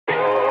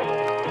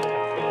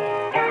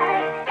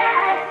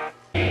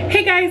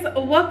Hey guys,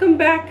 welcome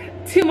back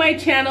to my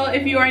channel.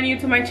 If you are new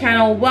to my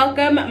channel,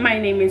 welcome. My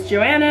name is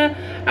Joanna.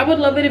 I would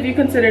love it if you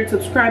considered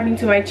subscribing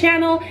to my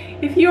channel.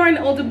 If you are an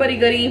oldie buddy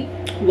goodie,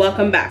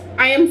 welcome back.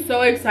 I am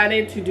so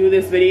excited to do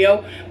this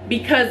video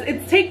because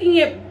it's taking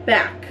it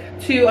back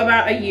to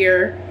about a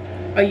year.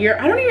 I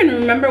don't even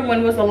remember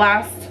when was the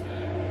last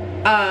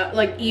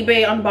like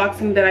eBay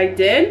unboxing that I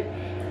did.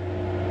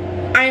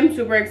 I am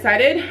super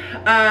excited.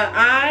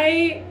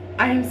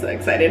 I am so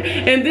excited,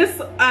 and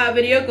this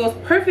video goes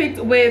perfect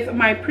with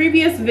my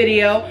previous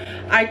video.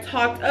 I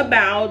talked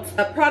about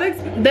products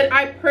that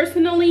I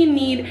personally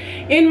need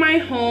in my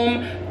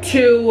home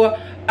to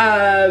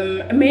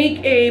make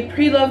a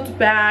pre-loved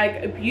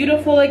bag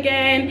beautiful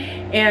again,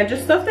 and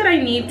just stuff that I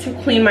need to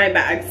clean my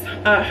bags.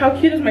 How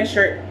cute is my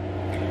shirt?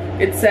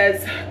 It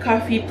says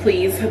coffee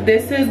please.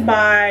 This is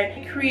by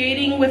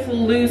Creating with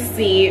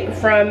Lucy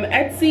from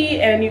Etsy,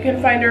 and you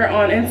can find her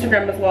on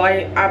Instagram as well.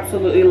 I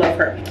absolutely love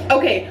her.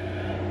 Okay,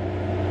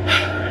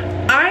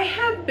 I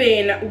have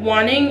been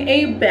wanting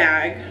a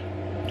bag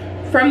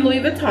from Louis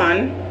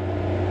Vuitton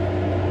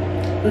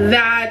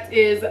that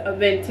is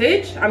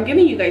vintage. I'm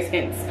giving you guys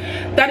hints.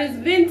 That is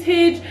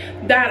vintage,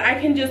 that I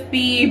can just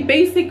be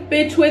basic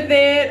bitch with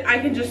it. I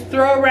can just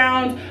throw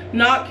around,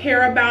 not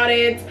care about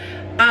it.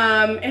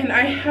 And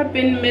I have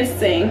been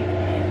missing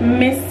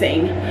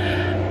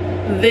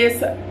this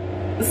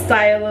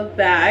style of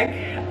bag.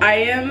 I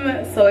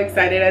am so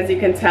excited, as you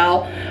can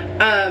tell.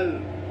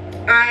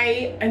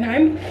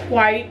 I'm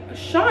quite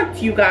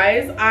shocked, you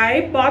guys.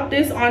 I bought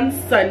this on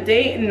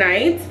Sunday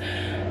night.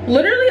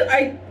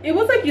 Literally, it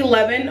was like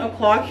 11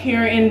 o'clock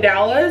here in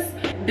Dallas.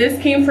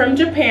 This came from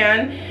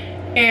Japan,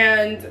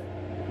 and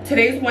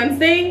today's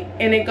Wednesday,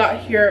 and it got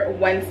here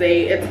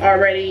Wednesday. It's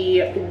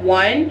already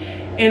 1,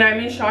 and I'm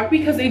in shock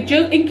because it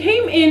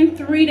came in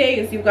 3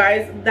 days, you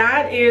guys.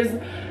 That is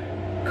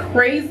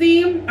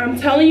crazy. I'm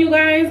telling you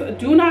guys,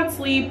 do not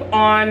sleep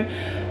on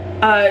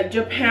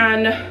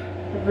Japan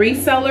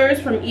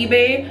resellers from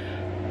eBay.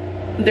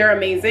 They're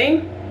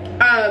amazing.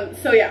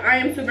 So yeah, I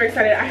am super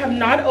excited. I have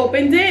not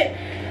opened it,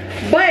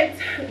 but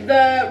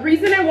the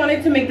reason I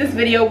wanted to make this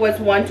video was,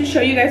 1, to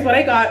show you guys what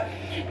I got,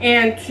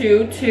 and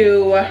 2,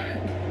 to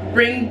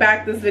bring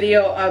back this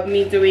video of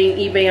me doing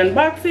eBay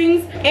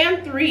unboxings,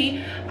 and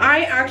 3,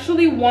 I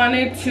actually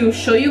wanted to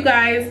show you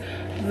guys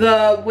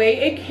the way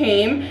it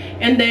came.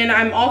 And then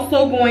I'm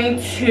also going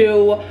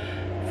to,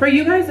 for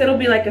you guys it'll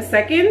be like a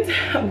second,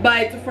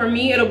 but for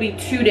me it'll be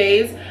 2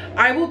 days.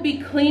 I will be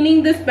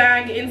cleaning this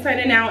bag inside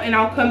and out, and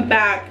I'll come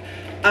back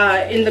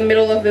in the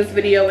middle of this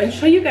video and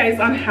show you guys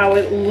on how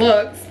it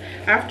looks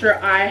after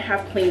I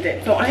have cleaned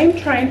it. So I am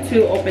trying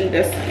to open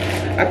this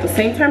at the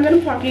same time that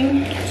I'm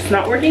talking. It's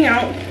not working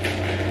out.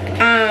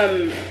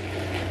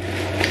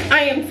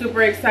 I am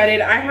super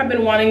excited. I have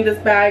been wanting this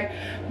bag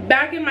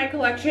back in my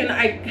collection.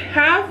 I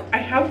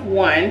have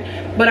one,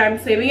 but I'm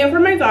saving it for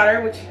my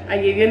daughter, which I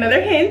gave you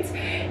another hint.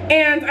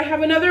 And I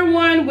have another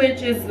one,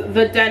 which is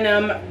the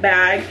denim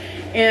bag,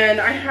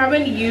 and I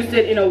haven't used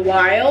it in a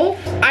while.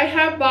 I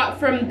have bought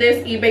from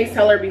this eBay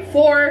seller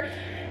before,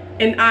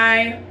 and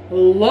I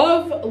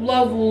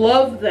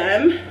love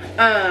them.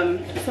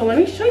 So let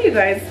me show you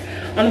guys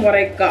on what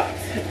I got.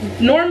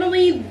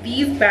 Normally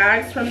these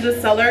bags from the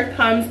seller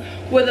comes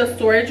with a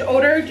storage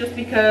odor, just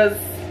because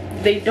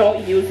they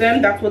don't use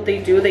them. That's what they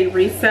do, they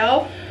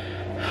resell.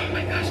 Oh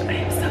my gosh, I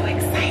am so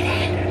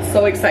excited,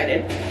 so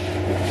excited.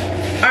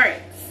 All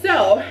right,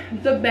 so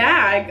the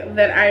bag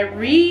that I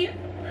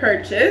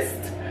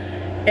repurchased,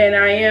 and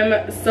I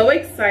am so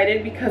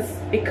excited because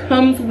it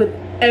comes with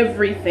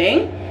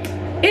everything,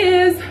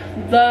 is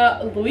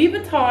the Louis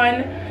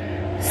Vuitton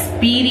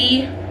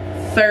Speedy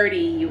 30,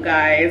 you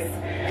guys.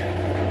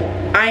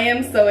 I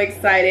am so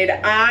excited.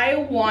 I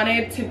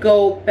wanted to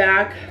go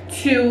back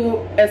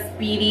to a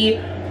Speedy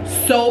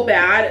so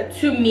bad.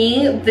 To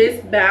me,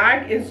 this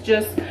bag is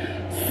just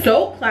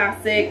so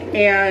classic,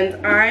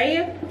 and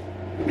I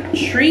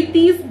treat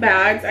these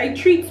bags, I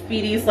treat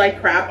Speedies like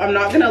crap, I'm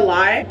not gonna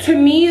lie. To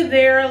me,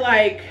 they're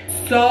like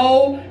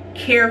so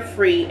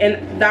carefree,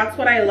 and that's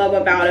what I love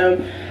about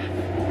them.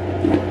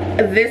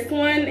 This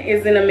one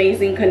is in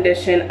amazing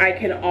condition, I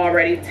can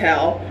already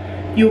tell.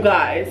 You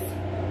guys,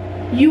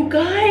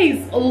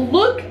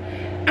 look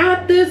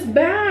at this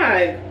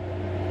bag.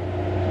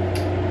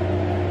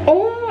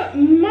 Oh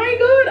my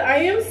god, I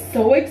am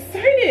so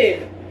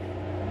excited.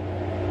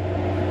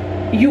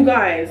 You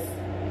guys,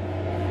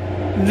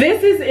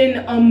 this is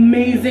in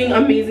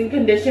amazing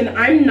condition.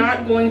 I'm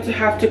not going to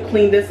have to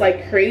clean this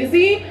like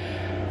crazy.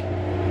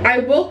 I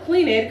will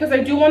clean it because I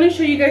do want to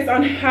show you guys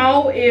on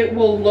how it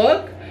will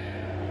look.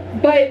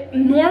 But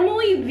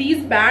normally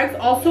these bags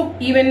also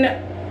even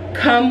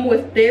come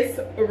with this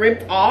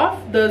ripped off,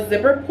 the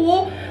zipper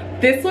pull.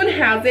 This one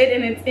has it,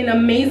 and it's in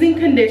amazing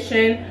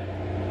condition.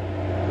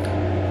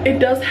 It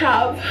does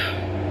have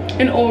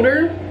an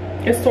odor,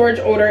 a storage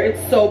odor.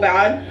 It's so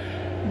bad,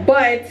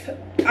 but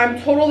I'm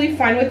totally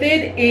fine with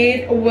it.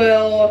 It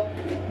will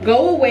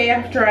go away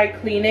after I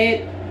clean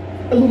it.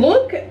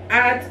 Look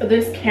at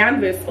this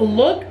canvas.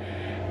 Look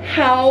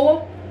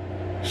how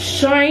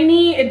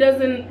shiny. It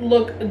doesn't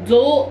look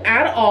dull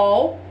at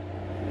all.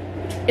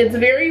 It's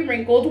very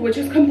wrinkled, which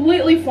is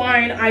completely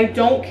fine. I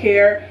don't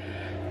care.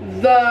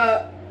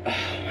 Oh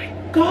my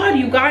god,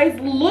 you guys,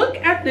 look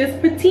at this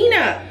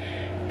patina.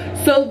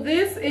 So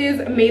this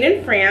is made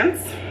in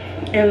France,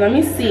 and let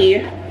me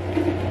see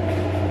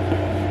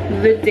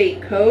the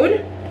date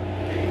code.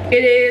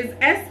 It is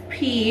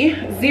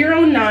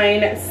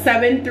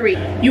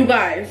SP0973. You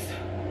guys,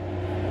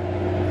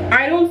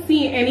 I don't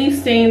see any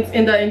stains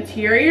in the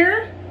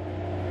interior.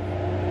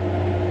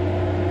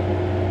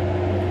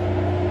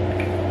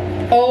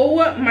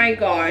 Oh my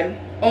god.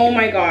 Oh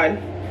my god.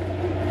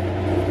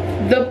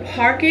 The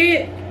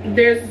pocket,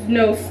 there's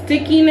no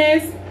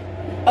stickiness.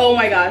 Oh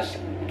my gosh.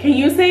 Can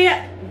you say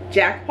it?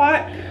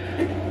 Jackpot?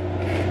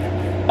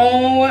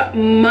 Oh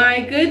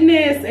my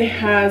goodness. It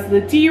has the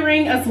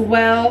D-ring as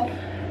well.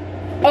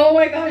 Oh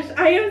my gosh.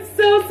 I am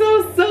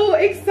so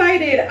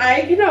excited.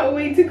 I cannot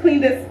wait to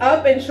clean this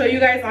up and show you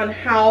guys on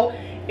how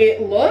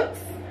it looks.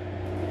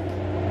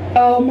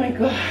 Oh my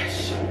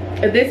gosh.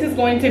 This is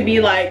going to be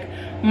like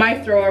my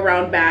throw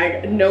around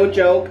bag, no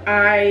joke.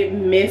 I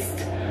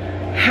missed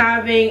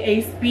having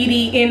a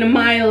Speedy in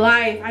my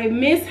life. I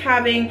miss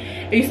having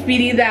a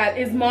Speedy that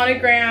is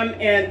monogram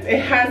and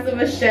it has the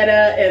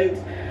vachetta, and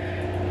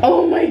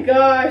oh my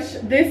gosh,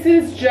 this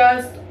is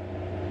just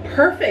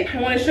perfect.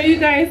 I want to show you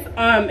guys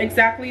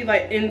exactly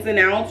like ins and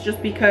outs,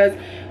 just because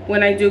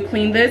when I do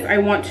clean this, I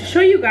want to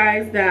show you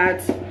guys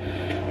that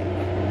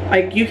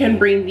like you can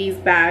bring these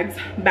bags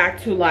back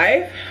to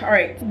life. All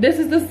right, this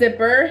is the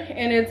zipper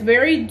and it's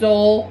very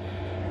dull,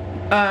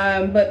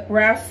 but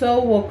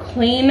XOXO will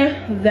clean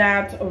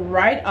that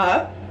right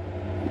up.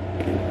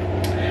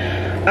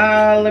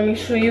 Let me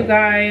show you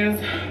guys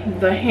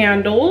the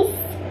handles.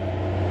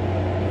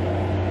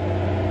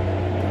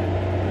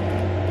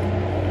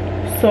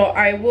 So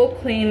I will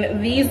clean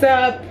these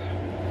up.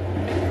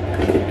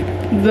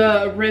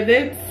 The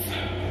rivets,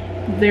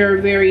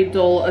 they're very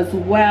dull as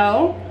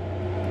well.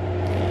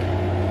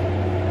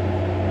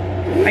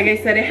 Like I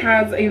said, it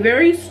has a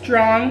very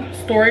strong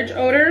storage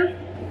odor,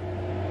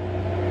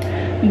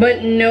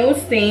 but no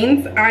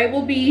stains. I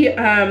will be,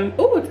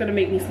 oh, it's gonna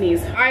make me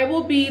sneeze. I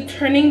will be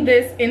turning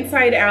this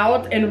inside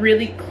out and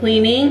really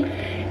cleaning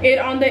it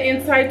on the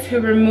inside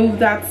to remove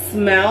that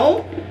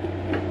smell.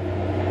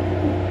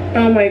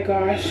 Oh my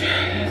gosh,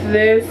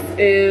 this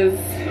is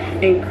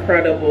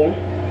incredible.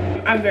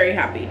 I'm very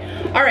happy.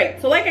 All right,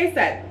 so like I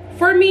said,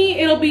 for me,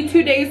 it'll be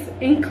 2 days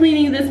in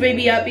cleaning this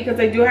baby up because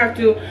I do have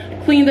to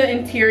clean the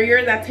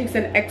interior. That takes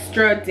an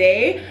extra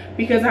day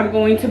because I'm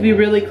going to be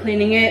really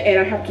cleaning it and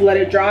I have to let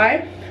it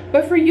dry.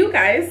 But for you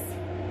guys,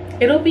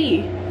 it'll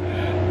be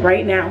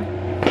right now.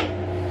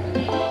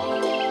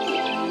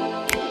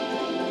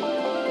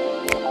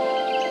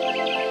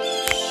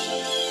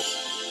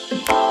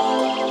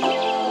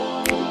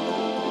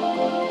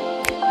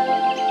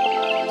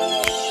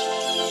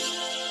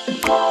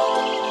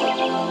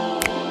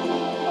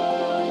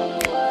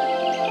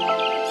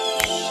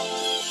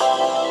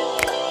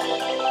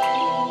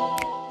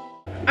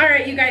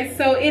 Alright you guys,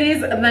 so it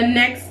is the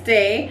next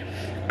day.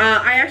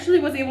 I actually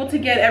was able to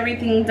get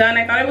everything done.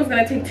 I thought it was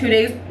going to take 2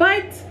 days,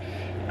 but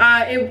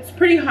it's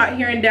pretty hot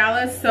here in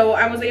Dallas, so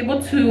I was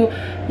able to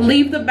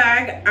leave the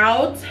bag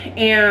out,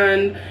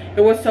 and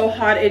it was so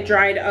hot it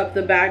dried up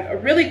the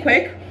bag really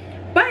quick.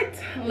 But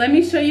let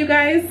me show you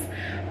guys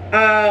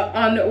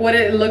on what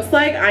it looks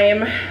like. I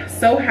am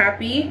so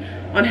happy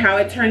on how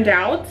it turned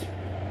out.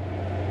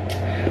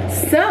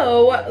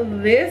 So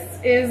this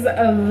is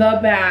the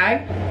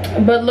bag,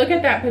 but look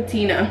at that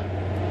patina.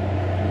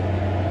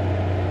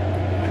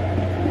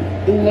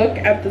 Look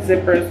at the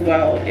zipper as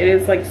well. It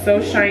is like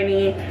so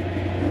shiny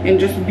and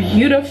just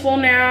beautiful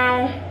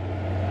now.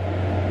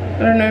 I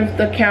don't know if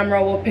the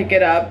camera will pick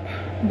it up,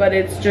 but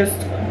it's just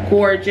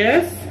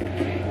gorgeous,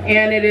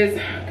 and it is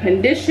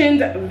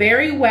conditioned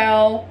very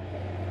well.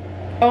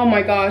 Oh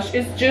my gosh,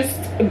 it's just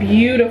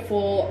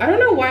beautiful. I don't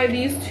know why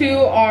these two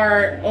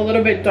are a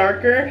little bit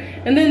darker,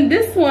 and then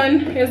this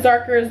one is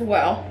darker as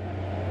well.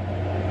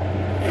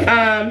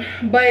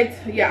 But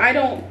yeah, I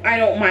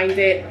don't mind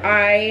it.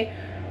 I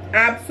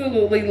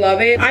absolutely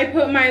love it. I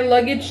put my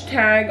luggage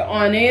tag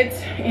on it,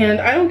 and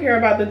I don't care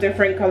about the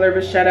different color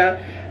vachetta.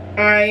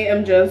 I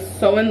am just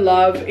so in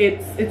love.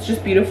 It's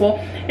just beautiful,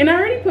 and I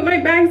already put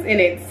my bags in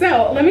it.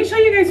 So let me show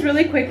you guys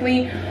really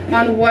quickly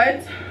on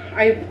what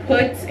I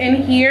put in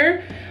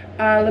here.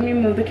 Let me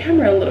move the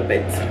camera a little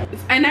bit.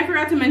 And I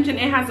forgot to mention,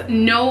 it has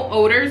no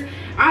odors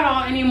at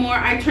all anymore.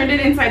 I turned it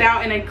inside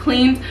out and I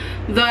cleaned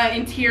the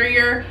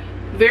interior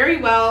very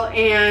well,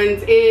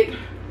 and it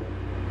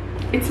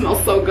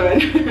smells so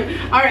good.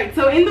 All right,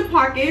 so in the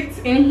pockets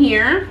in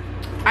here,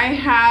 I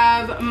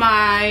have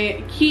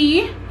my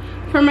key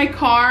for my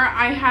car.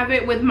 I have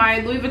it with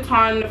my Louis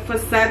Vuitton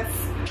Facets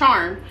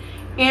charm,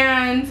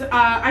 and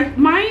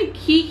my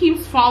key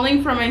keeps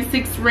falling from my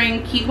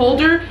 6-ring key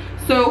holder,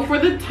 so for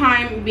the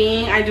time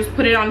being I just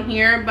put it on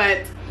here,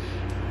 but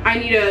I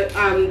need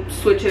to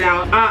switch it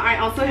out. I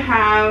also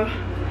have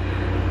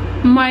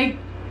my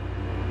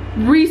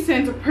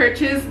recent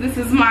purchase. This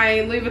is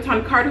my Louis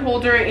Vuitton card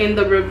holder in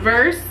the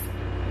reverse.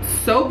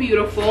 So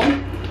beautiful.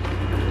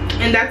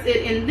 And that's it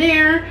in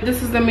there.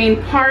 This is the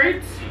main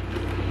part.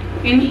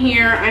 In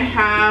here I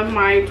have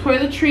my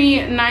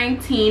toiletry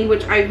 19,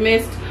 which I've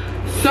missed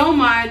so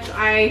much.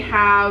 I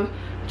have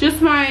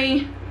just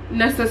my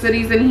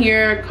necessities in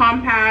here: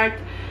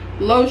 compact,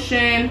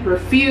 lotion,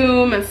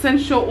 perfume,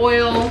 essential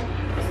oil,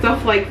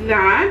 stuff like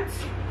that.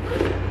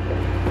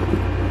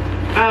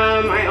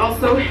 I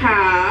also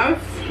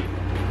have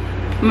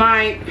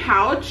my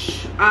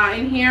pouch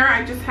in here.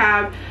 I just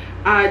have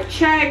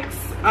checks,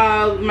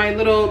 my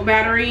little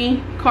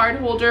battery card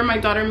holder. My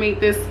daughter made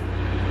this.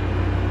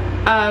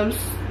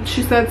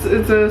 She says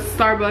it's a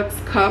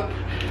Starbucks cup,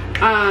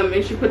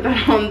 and she put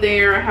that on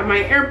there. I have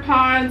my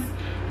AirPods,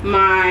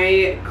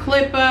 my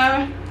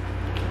clipper.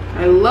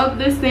 I love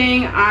this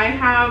thing. I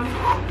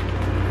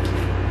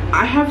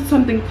have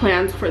something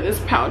planned for this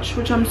pouch,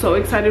 which I'm so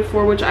excited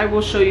for, which I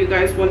will show you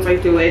guys once I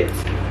do it.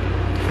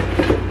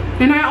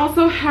 And I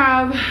also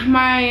have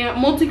my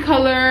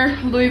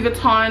multicolor Louis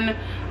Vuitton,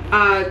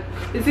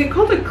 is it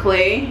called a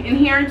clay? In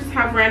here I just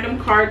have random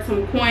cards,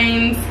 some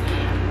coins,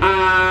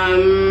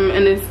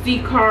 an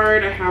SD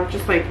card. I have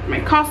just like my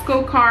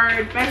Costco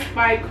card, Best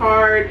Buy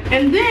card.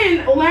 And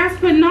then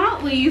last but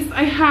not least,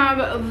 I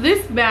have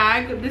this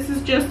bag. This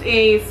is just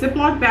a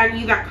Ziploc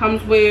baggie that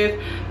comes with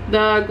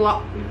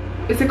the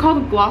is it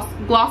called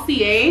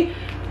Glossier?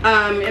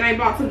 And I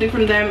bought something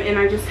from them, and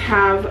I just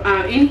have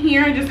in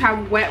here I just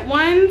have wet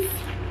ones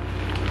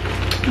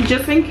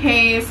just in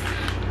case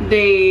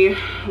they,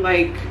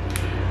 like,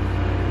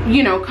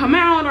 you know, come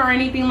out or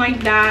anything like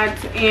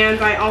that.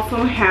 And I also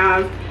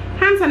have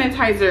hand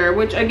sanitizer,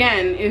 which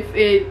again, if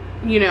it,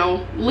 you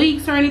know,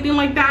 leaks or anything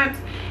like that,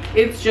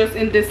 it's just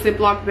in this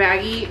Ziploc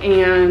baggie,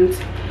 and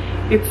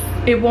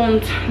it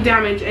won't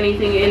damage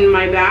anything in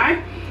my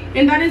bag.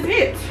 And that is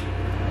it.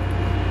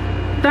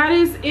 That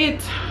is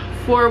it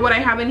for what I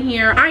have in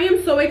here. I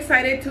am so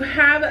excited to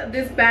have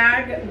this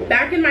bag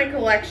back in my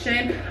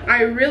collection.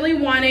 I really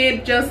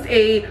wanted just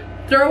a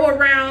throw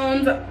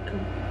around,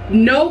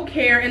 no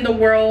care in the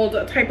world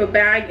type of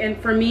bag,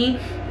 and for me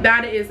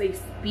that is a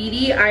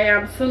Speedy. I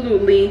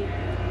absolutely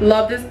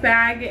love this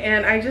bag,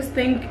 and I just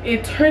think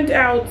it turned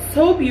out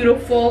so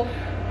beautiful.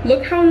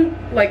 Look how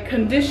like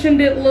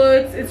conditioned it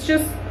looks. It's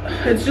just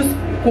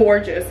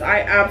gorgeous.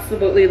 I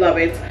absolutely love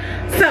it.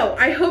 So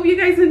I hope you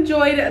guys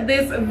enjoyed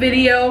this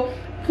video.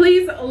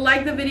 Please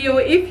like the video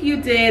if you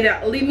did.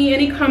 Leave me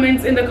any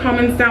comments in the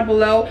comments down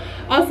below.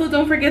 Also,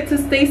 don't forget to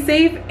stay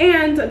safe,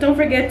 and don't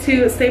forget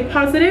to stay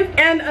positive.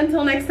 And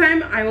until next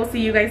time, I will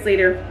see you guys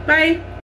later. Bye.